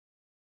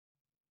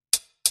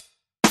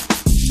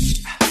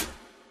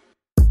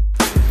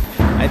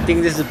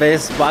think this is the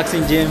best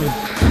boxing gym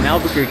in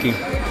Albuquerque.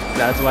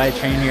 That's why I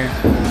train here.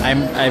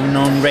 I've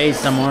known Ray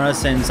Zamora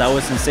since I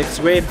was in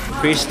 6th grade.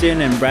 Christian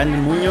and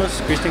Brandon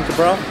Munoz, Christian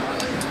Cabral.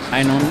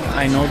 I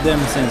know them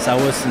since I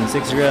was in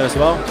 6th grade as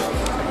well.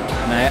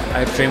 And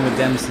I've trained with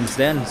them since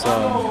then. So,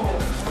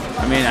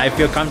 I mean, I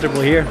feel comfortable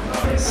here.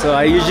 So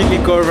I usually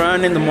go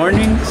around in the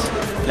mornings,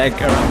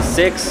 like around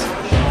 6.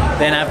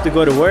 Then I have to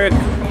go to work.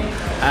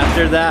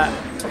 After that,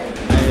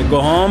 I go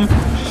home,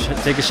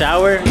 take a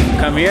shower,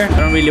 come here. I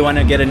don't really want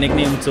to get a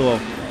nickname until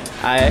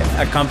I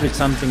accomplish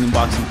something in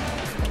boxing.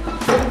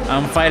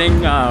 I'm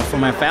fighting for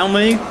my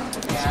family,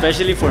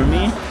 especially for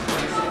me,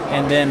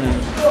 and then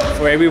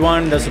for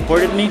everyone that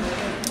supported me,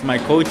 my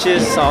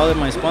coaches, all of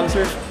my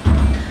sponsors,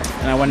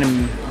 and I want to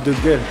do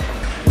good.